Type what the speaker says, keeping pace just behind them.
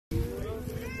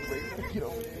Get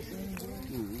over there.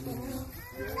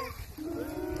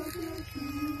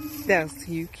 That's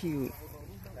too cute.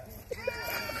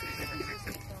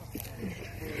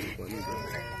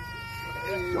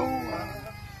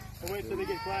 Wait till they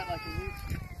get quiet like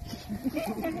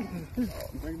you.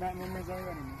 Bring back memories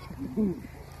already.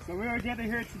 So we are gathered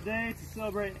here today to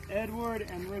celebrate Edward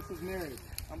and Marissa's marriage.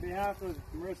 On behalf of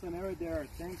Marissa and Edward, they are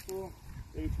thankful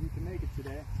that we can make it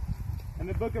today. In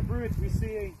the book of Ruth, we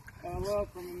see love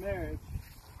from a marriage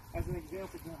as an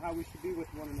example of how we should be with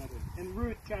one another. In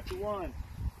Ruth chapter 1,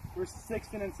 verses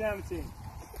 16 and 17.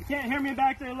 If you can't hear me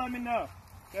back there, let me know.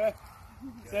 Okay?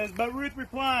 It says, but Ruth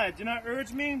replied, do not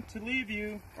urge me to leave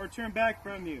you or turn back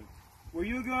from you. Where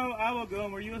you go, I will go,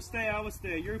 and where you will stay, I will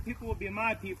stay. Your people will be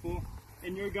my people,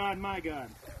 and your God, my God.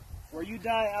 Where you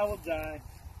die, I will die,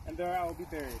 and there I will be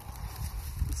buried.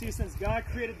 You see, since God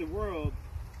created the world,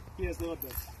 he has loved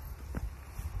us.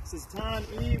 Since the time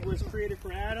Eve was created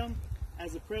for Adam,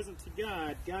 as a present to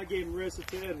God, God gave Marissa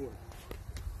to Edward.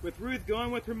 With Ruth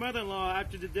going with her mother-in-law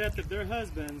after the death of their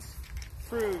husbands,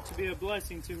 proved to be a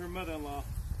blessing to her mother-in-law,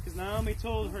 because Naomi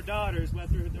told her daughters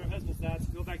after their husbands died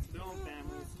to go back to their own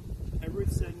families, and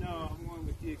Ruth said, no, I'm going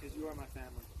with you because you are my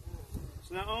family.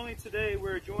 So not only today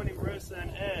we're joining Marissa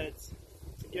and Ed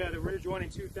together, we're joining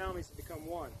two families to become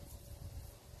one.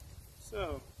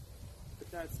 So,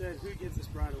 with that said, who gives this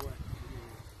bride away?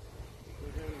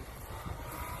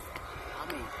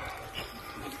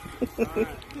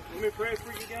 Alright, let me pray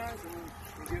for you guys and then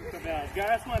we'll give it a vow. God,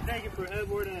 I just want to thank you for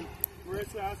Edward and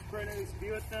Marissa. I also pray that you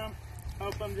be with them.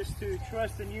 Help them just to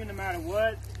trust in you no matter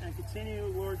what and continue,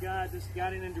 Lord God, just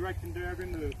guiding and directing their every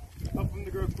move. Help them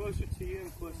to grow closer to you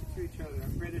and closer to each other.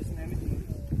 I pray this in the name of Jesus.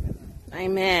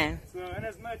 Amen. So, and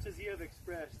as much as you have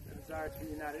expressed a desire to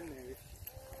unite in marriage,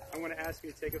 I want to ask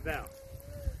you to take a vow.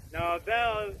 Now, a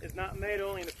vow is not made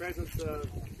only in the presence of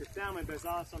your family, but it's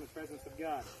also in the presence of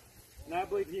God. And I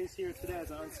believe he is here today as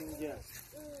an unseen guest.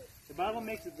 The Bible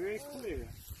makes it very clear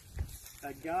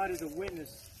that God is a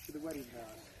witness to the wedding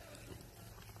vows.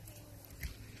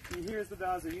 He hears the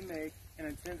vows that you make and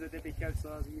intends that they be kept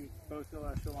so as you both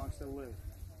shall long still live.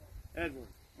 Edward,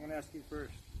 I want to ask you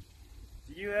first.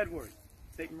 Do you, Edward,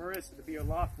 take Marissa to be your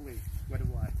lawfully wedded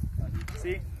wife?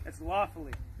 See? It's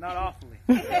lawfully, not awfully.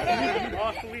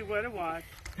 Lawfully wedded wife.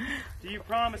 Do you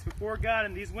promise before God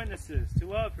and these witnesses to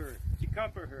love her, to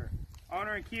comfort her,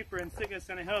 honor and keep her in sickness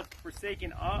and in health,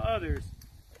 forsaking all others,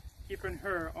 keeping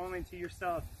her only to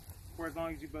yourself for as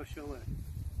long as you both shall live?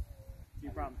 Do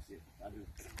you promise? I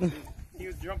do. He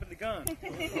was jumping the gun.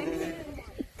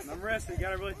 Now, Marissa, you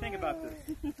got to really think about this.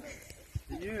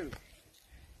 Do you,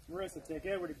 Marissa, take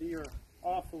Edward to be your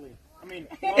lawfully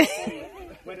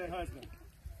wedded husband?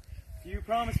 Do you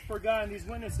promise before God and these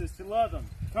witnesses to love him,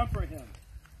 comfort him,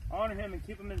 honor him, and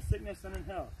keep him in sickness and in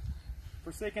health,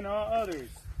 forsaking all others,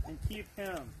 and keep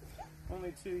him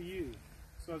only to you,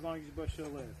 so as long as you both shall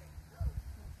live?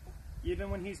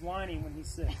 Even when he's whining, when he's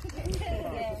sick.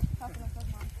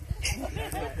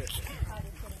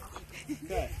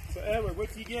 Okay, so Edward,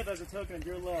 what do you give as a token of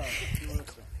your love to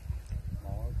Marissa?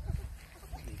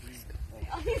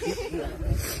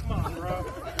 Come on, bro.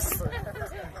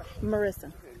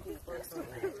 Marissa.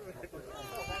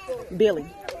 Billy.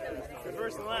 The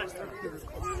first and last one.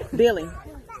 Billy.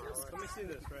 Let me see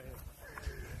this right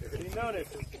here. Can you notice,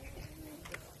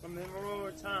 from the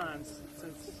memorable times,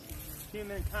 since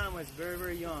humankind was very,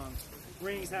 very young,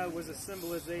 rings was a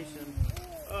symbolization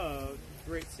of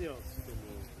great seals.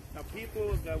 Now,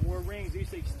 people that wore rings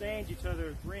used to exchange each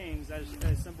other's rings as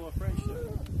a symbol of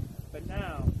friendship. But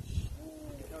now,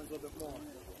 it becomes a little bit more.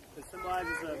 It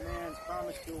symbolizes a man's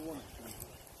promise to a woman,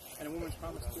 and a woman's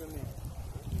promise to a man.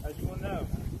 As you will know,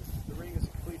 the ring is a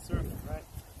complete circle, right?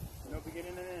 No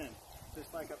beginning and end.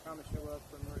 Just like I promised your love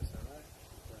for Marissa, right?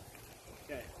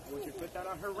 Okay, I want you to put that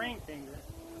on her ring finger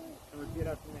and repeat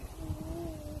after me.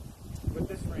 With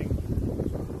this ring,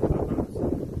 I promise you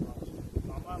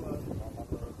all my love, with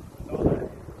all that.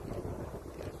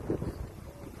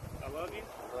 I love you.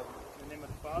 In the name of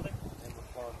the Father,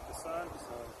 the Son,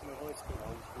 and the Holy Spirit.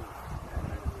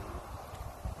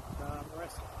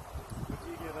 Marissa, what do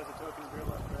you give as a token of your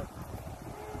love for Edward?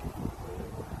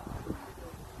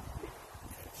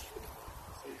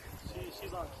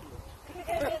 She's on cue.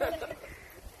 As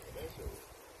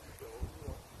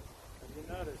you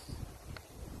notice,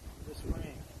 this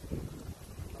ring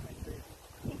on my finger,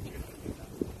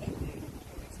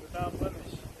 it's without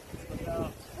blemish, it's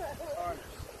without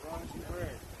tarnish. As long as you wear it,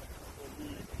 it will be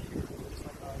pure, just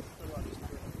like our beloved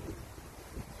Spirit.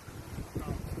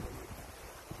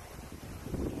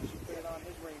 Once you put it on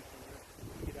his ring finger,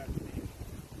 repeat after me.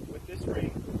 With this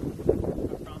ring,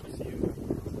 I promise you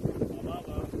all my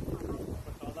love,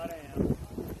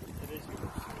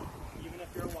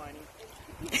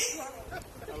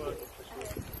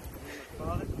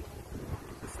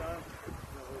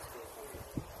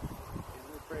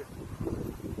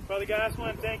 Father God, I just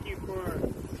want to thank you for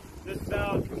this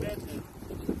vow of commitment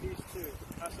to these two.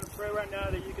 I just want to pray right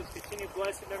now that you can continue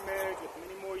blessing their marriage with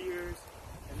many more years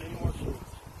and many more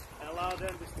fruits, and allow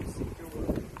them just to seek your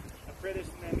will. I pray this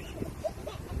in the name of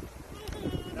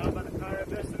Jesus. Now I'm going to call your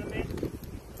blessing to me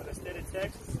for the state of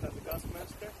Texas as the gospel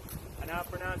minister, and I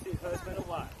pronounce you husband and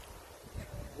wife.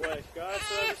 What God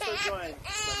so ever so joined,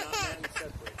 but not man to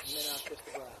separate. And then I'll kiss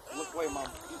the bride. Look away,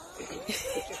 mama.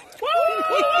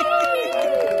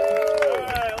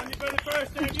 Alright, let me for the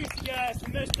first introduce you guys to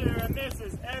Mr. and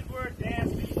Mrs. Edward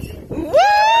Dansby. Woo!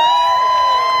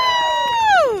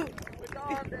 Put the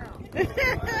arm down.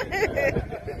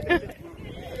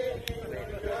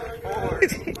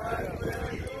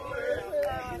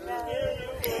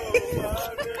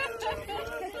 Forward.